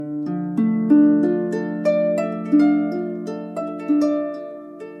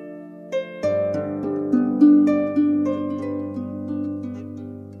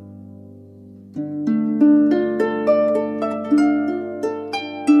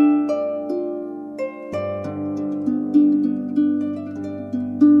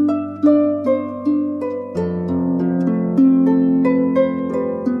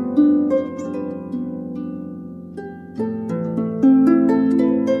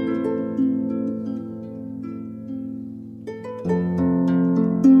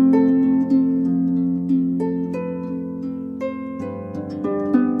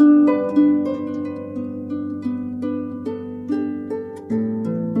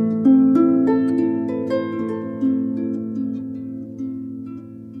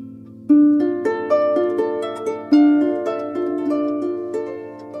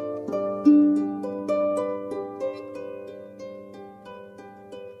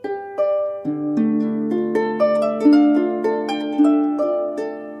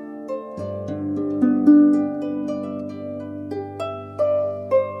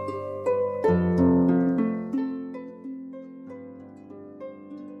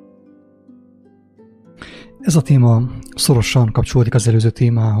Ez a téma szorosan kapcsolódik az előző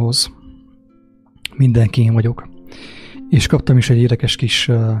témához. Mindenki én vagyok. És kaptam is egy érdekes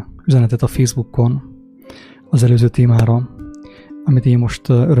kis üzenetet a Facebookon az előző témára, amit én most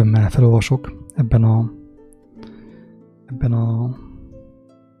örömmel felolvasok ebben a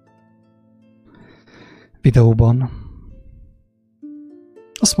videóban.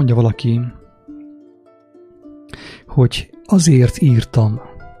 Azt mondja valaki, hogy azért írtam,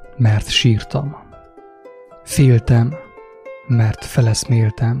 mert sírtam. Féltem, mert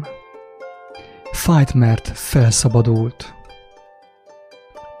feleszméltem. Fájt, mert felszabadult.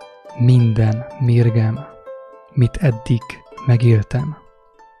 Minden mérgem, mit eddig megéltem.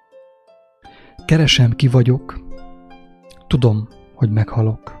 Keresem, ki vagyok, tudom, hogy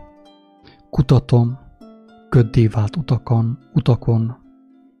meghalok. Kutatom, köddé vált utakon,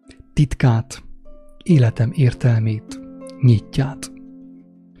 titkát, életem értelmét, nyitját.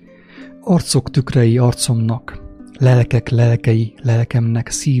 Arcok tükrei arcomnak, lelkek lelkei lelkemnek,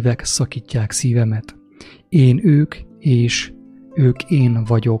 szívek szakítják szívemet. Én ők, és ők én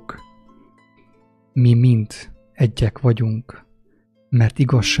vagyok. Mi mind egyek vagyunk, mert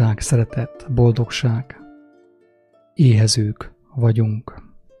igazság, szeretet, boldogság, éhezők vagyunk.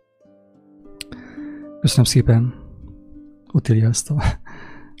 Köszönöm szépen, Otília, ezt a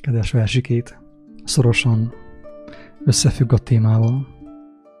kedves versikét. Szorosan összefügg a témával,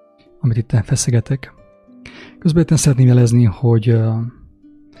 amit itt feszegetek. Közben itt szeretném jelezni, hogy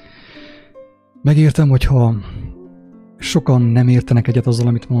megértem, hogyha sokan nem értenek egyet azzal,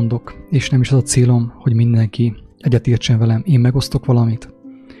 amit mondok, és nem is az a célom, hogy mindenki egyet értsen velem. Én megosztok valamit,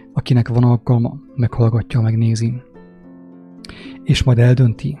 akinek van alkalma, meghallgatja, megnézi, és majd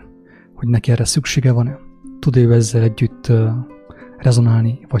eldönti, hogy neki erre szüksége van-e, tud ő ezzel együtt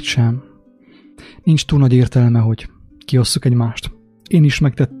rezonálni, vagy sem. Nincs túl nagy értelme, hogy kiosszuk egymást. Én is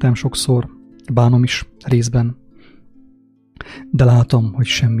megtettem sokszor, bánom is részben, de látom, hogy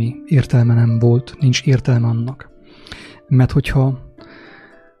semmi értelme nem volt, nincs értelme annak. Mert hogyha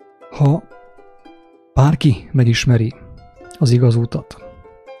bárki megismeri az igaz útat,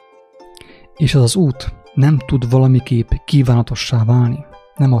 és az az út nem tud valamiképp kívánatossá válni,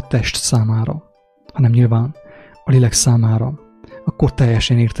 nem a test számára, hanem nyilván a lélek számára, akkor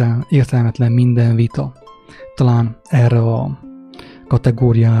teljesen értelmetlen minden vita. Talán erre a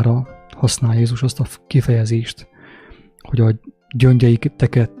kategóriára használ Jézus azt a kifejezést, hogy a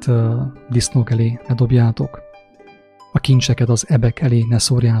gyöngyeiteket disznók elé ne dobjátok, a kincseket az ebek elé ne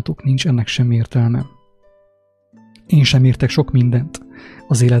szórjátok, nincs ennek semmi értelme. Én sem értek sok mindent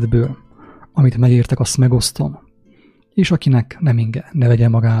az életből, amit megértek, azt megosztom, és akinek nem inge, ne vegye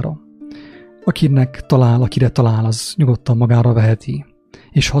magára. Akire talál, az nyugodtan magára veheti,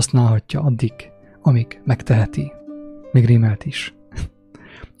 és használhatja addig, amíg megteheti. Még rímelt is.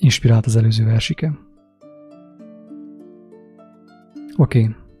 Inspirált az előző versike.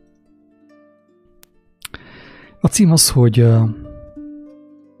 Oké. A cím az, hogy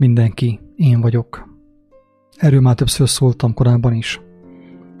mindenki én vagyok. Erről már többször szóltam korábban is.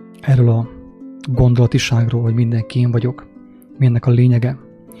 Erről a gondolatiságról, hogy mindenki én vagyok. Mi ennek a lényege.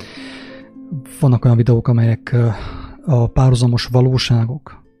 Vannak olyan videók, amelyek a párhuzamos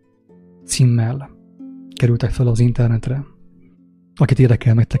valóságok címmel kerültek fel az internetre. Akit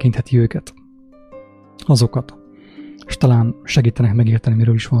érdekel, megtekintheti őket. Azokat. És talán segítenek megérteni,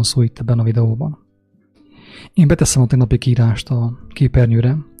 miről is van szó itt ebben a videóban. Én beteszem a tegnapi kiírást a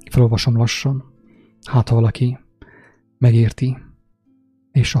képernyőre, felolvasom lassan, hát ha valaki megérti,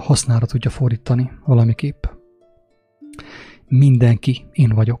 és a hasznára tudja fordítani valamiképp. Mindenki én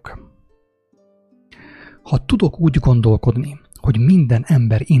vagyok. Ha tudok úgy gondolkodni, hogy minden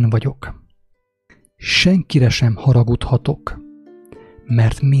ember én vagyok, senkire sem haragudhatok,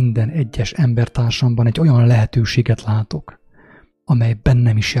 mert minden egyes embertársamban egy olyan lehetőséget látok, amely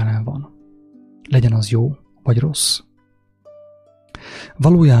bennem is jelen van. Legyen az jó vagy rossz.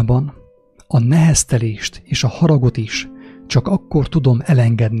 Valójában a neheztelést és a haragot is csak akkor tudom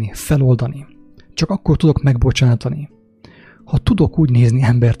elengedni, feloldani, csak akkor tudok megbocsátani, ha tudok úgy nézni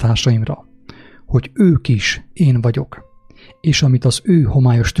embertársaimra, hogy ők is én vagyok, és amit az ő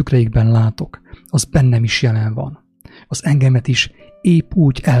homályos tükreikben látok, az bennem is jelen van. Az engemet is épp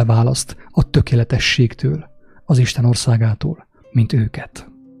úgy elválaszt a tökéletességtől, az Isten országától, mint őket.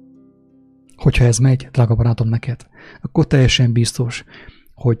 Hogyha ez megy, drága barátom, neked, akkor teljesen biztos,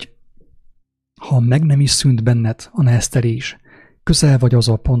 hogy ha meg nem is szűnt benned a neheztelés, közel vagy az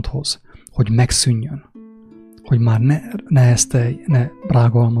a ponthoz, hogy megszűnjön, hogy már ne neheztelj, ne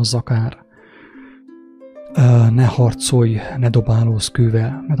rágalmazz akár, ne harcolj, ne dobálózz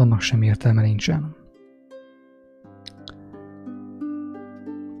kővel, mert annak sem értelme nincsen.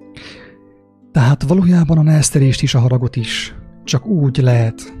 Tehát valójában a neheztelést is, a haragot is csak úgy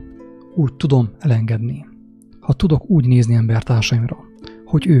lehet, úgy tudom elengedni, ha tudok úgy nézni embertársaimra,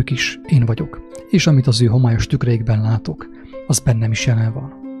 hogy ők is én vagyok, és amit az ő homályos tükreikben látok, az bennem is jelen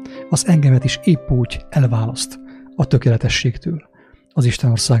van. Az engemet is épp úgy elválaszt a tökéletességtől, az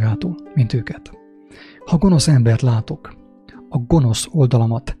Isten országától, mint őket. Ha gonosz embert látok, a gonosz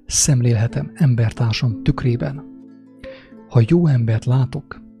oldalamat szemlélhetem embertársam tükrében. Ha jó embert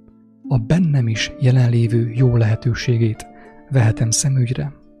látok, a bennem is jelenlévő jó lehetőségét vehetem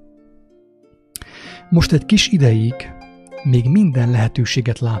szemügyre. Most egy kis ideig még minden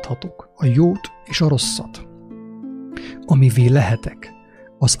lehetőséget láthatok, a jót és a rosszat, amivé lehetek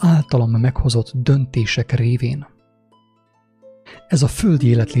az általam meghozott döntések révén. Ez a földi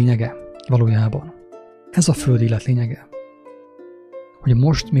élet lényege valójában. Ez a földi élet lényege. Hogy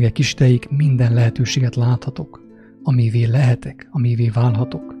most még egy kis ideig minden lehetőséget láthatok, amivé lehetek, amivé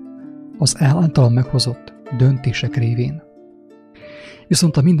válhatok, az általam meghozott döntések révén.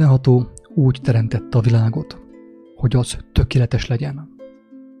 Viszont a mindenható úgy teremtette a világot, hogy az tökéletes legyen.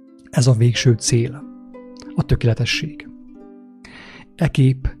 Ez a végső cél, a tökéletesség.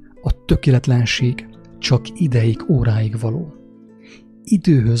 Ekképp a tökéletlenség csak ideig, óráig való.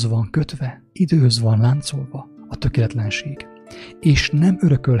 Időhöz van kötve, időhöz van láncolva a tökéletlenség, és nem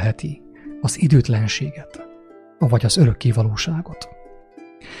örökölheti az időtlenséget, vagy az örökké valóságot.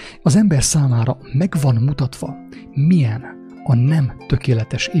 Az ember számára meg van mutatva, milyen a nem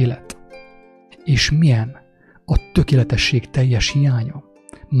tökéletes élet, és milyen a tökéletesség teljes hiánya.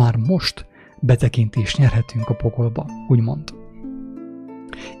 Már most betekintést nyerhetünk a pokolba, úgymond.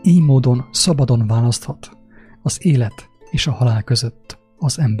 Így módon szabadon választhat az élet és a halál között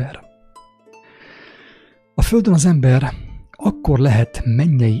az ember. A Földön az ember akkor lehet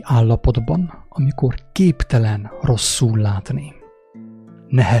mennyei állapotban, amikor képtelen rosszul látni,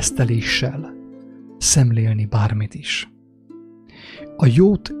 nehezteléssel szemlélni bármit is. A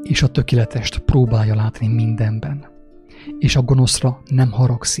jót és a tökéletest próbálja látni mindenben, és a gonoszra nem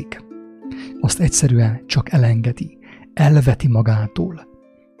haragszik. Azt egyszerűen csak elengedi, elveti magától,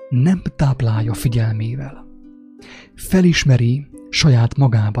 nem táplálja figyelmével. Felismeri saját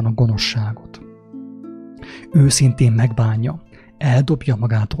magában a gonoszságot. Őszintén megbánja, eldobja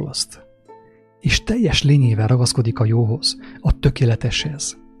magától azt, és teljes lényével ragaszkodik a jóhoz, a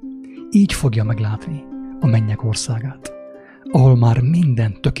tökéleteshez. Így fogja meglátni a mennyek országát, ahol már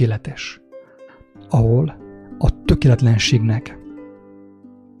minden tökéletes, ahol a tökéletlenségnek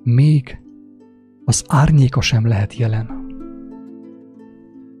még az árnyéka sem lehet jelen.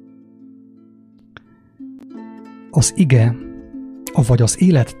 Az ige, avagy az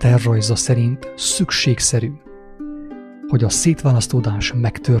élet tervrajza szerint szükségszerű, hogy a szétválasztódás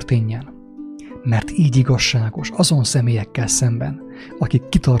megtörténjen, mert így igazságos azon személyekkel szemben, akik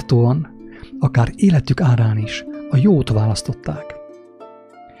kitartóan, akár életük árán is a jót választották.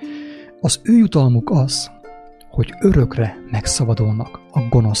 Az ő jutalmuk az, hogy örökre megszabadulnak a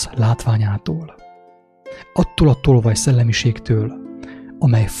gonosz látványától, attól a tolvaj szellemiségtől,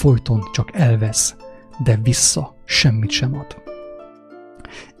 amely folyton csak elvesz, de vissza semmit sem ad.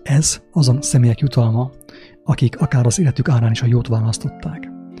 Ez azon személyek jutalma, akik akár az életük árán is a jót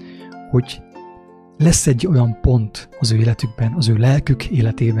választották, hogy lesz egy olyan pont az ő életükben, az ő lelkük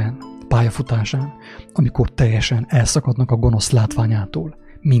életében, pályafutásán, amikor teljesen elszakadnak a gonosz látványától,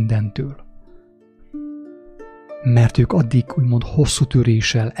 mindentől. Mert ők addig úgymond hosszú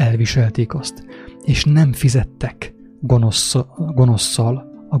töréssel elviselték azt, és nem fizettek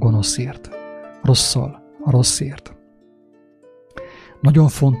gonosszal a gonoszért, rosszal a rosszért. Nagyon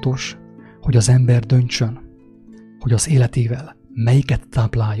fontos, hogy az ember döntsön, hogy az életével melyiket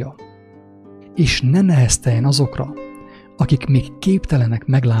táplálja, és ne nehezteljen azokra, akik még képtelenek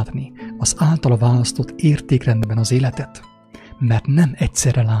meglátni az általa választott értékrendben az életet, mert nem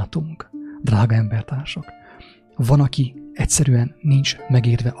egyszerre látunk, drága embertársak. Van, aki egyszerűen nincs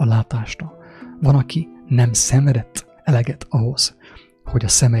megérve a látásra. Van, aki nem szenvedett eleget ahhoz, hogy a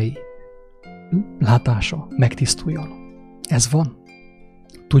szemei látása megtisztuljon. Ez van.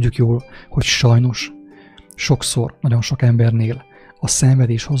 Tudjuk jól, hogy sajnos sokszor, nagyon sok embernél a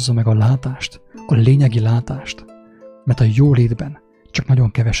szenvedés hozza meg a látást, a lényegi látást, mert a jólétben csak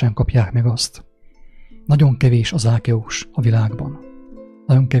nagyon kevesen kapják meg azt. Nagyon kevés az Ákeus a világban.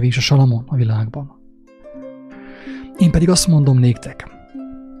 Nagyon kevés a Salamon a világban. Én pedig azt mondom néktek,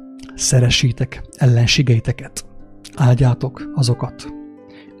 szeressétek ellenségeiteket, áldjátok azokat,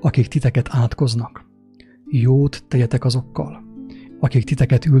 akik titeket átkoznak. Jót tegyetek azokkal, akik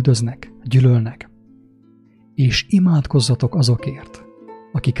titeket üldöznek, gyűlölnek, és imádkozzatok azokért,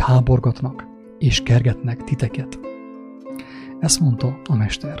 akik háborgatnak és kergetnek titeket. Ezt mondta a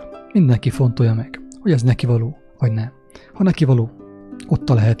mester. Mindenki fontolja meg, hogy ez neki való, vagy nem. Ha neki való, ott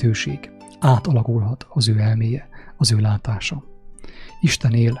a lehetőség. Átalakulhat az ő elméje, az ő látása.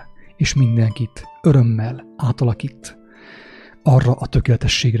 Isten él, és mindenkit örömmel átalakít arra a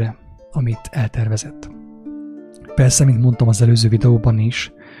tökéletességre, amit eltervezett. Persze, mint mondtam az előző videóban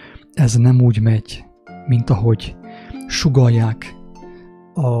is, ez nem úgy megy, mint ahogy sugallják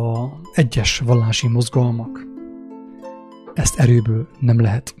az egyes vallási mozgalmak. Ezt erőből nem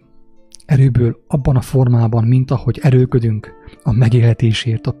lehet. Erőből abban a formában, mint ahogy erőködünk a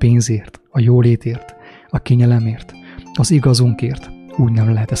megélhetésért, a pénzért, a jólétért, a kényelemért, az igazunkért, úgy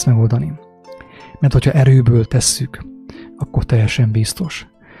nem lehet ezt megoldani. Mert hogyha erőből tesszük, akkor teljesen biztos,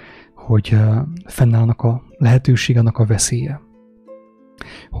 hogy fennállnak a lehetőség, annak a veszélye,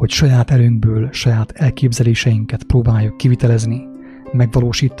 hogy saját erőnkből, saját elképzeléseinket próbáljuk kivitelezni,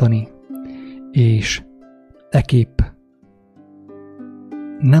 megvalósítani, és ekképp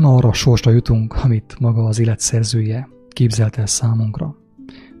nem arra a sorsra jutunk, amit maga az élet szerzője képzelt el számunkra.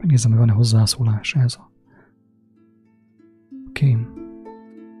 Megnézem, hogy van-e hozzászólás ez. Oké.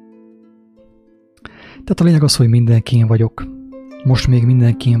 Tehát a lényeg az, hogy mindenki vagyok. Most még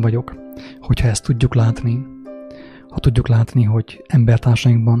mindenki vagyok. Hogyha ezt tudjuk látni, ha tudjuk látni, hogy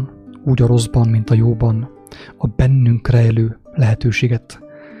embertársainkban, úgy a rosszban, mint a jóban, a bennünk rejlő lehetőséget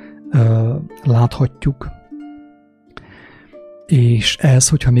láthatjuk, és ez,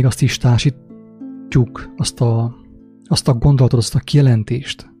 hogyha még azt is társítjuk, azt a gondolatot, azt a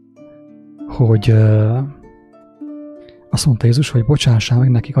kijelentést, hogy azt mondta Jézus, hogy bocsássál meg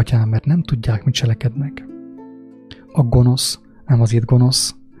nekik, atyám, mert nem tudják, mit cselekednek. A gonosz nem azért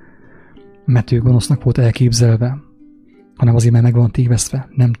gonosz, mert ő gonosznak volt elképzelve, hanem azért, mert meg van tévesztve,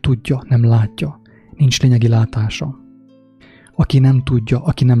 nem tudja, nem látja, nincs lényegi látása. Aki nem tudja,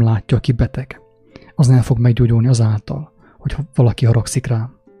 aki nem látja, aki beteg, az nem fog meggyógyulni azáltal, hogy valaki haragszik rá.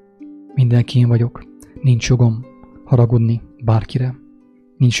 Mindenki én vagyok, nincs jogom haragudni bárkire,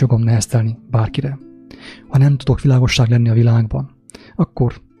 nincs jogom neheztelni bárkire. Ha nem tudok világosság lenni a világban,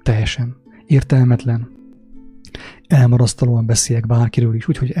 akkor teljesen értelmetlen, elmarasztalóan beszélek bárkiről is,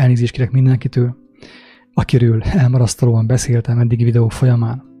 úgyhogy elnézést kérek mindenkitől, akiről elmarasztalóan beszéltem eddigi videó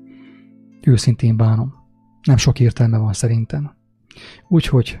folyamán. Őszintén bánom. Nem sok értelme van szerintem.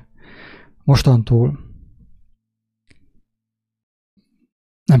 Úgyhogy mostantól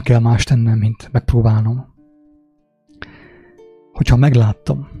nem kell más tennem, mint megpróbálnom. Hogyha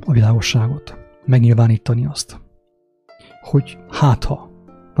megláttam a világosságot, megnyilvánítani azt, hogy hátha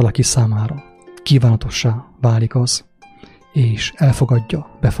valaki számára kívánatossá válik az, és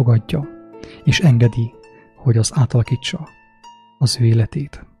elfogadja, befogadja, és engedi, hogy az átalakítsa az ő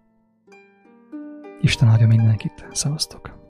életét. Isten áldja mindenkit. Szevasztok!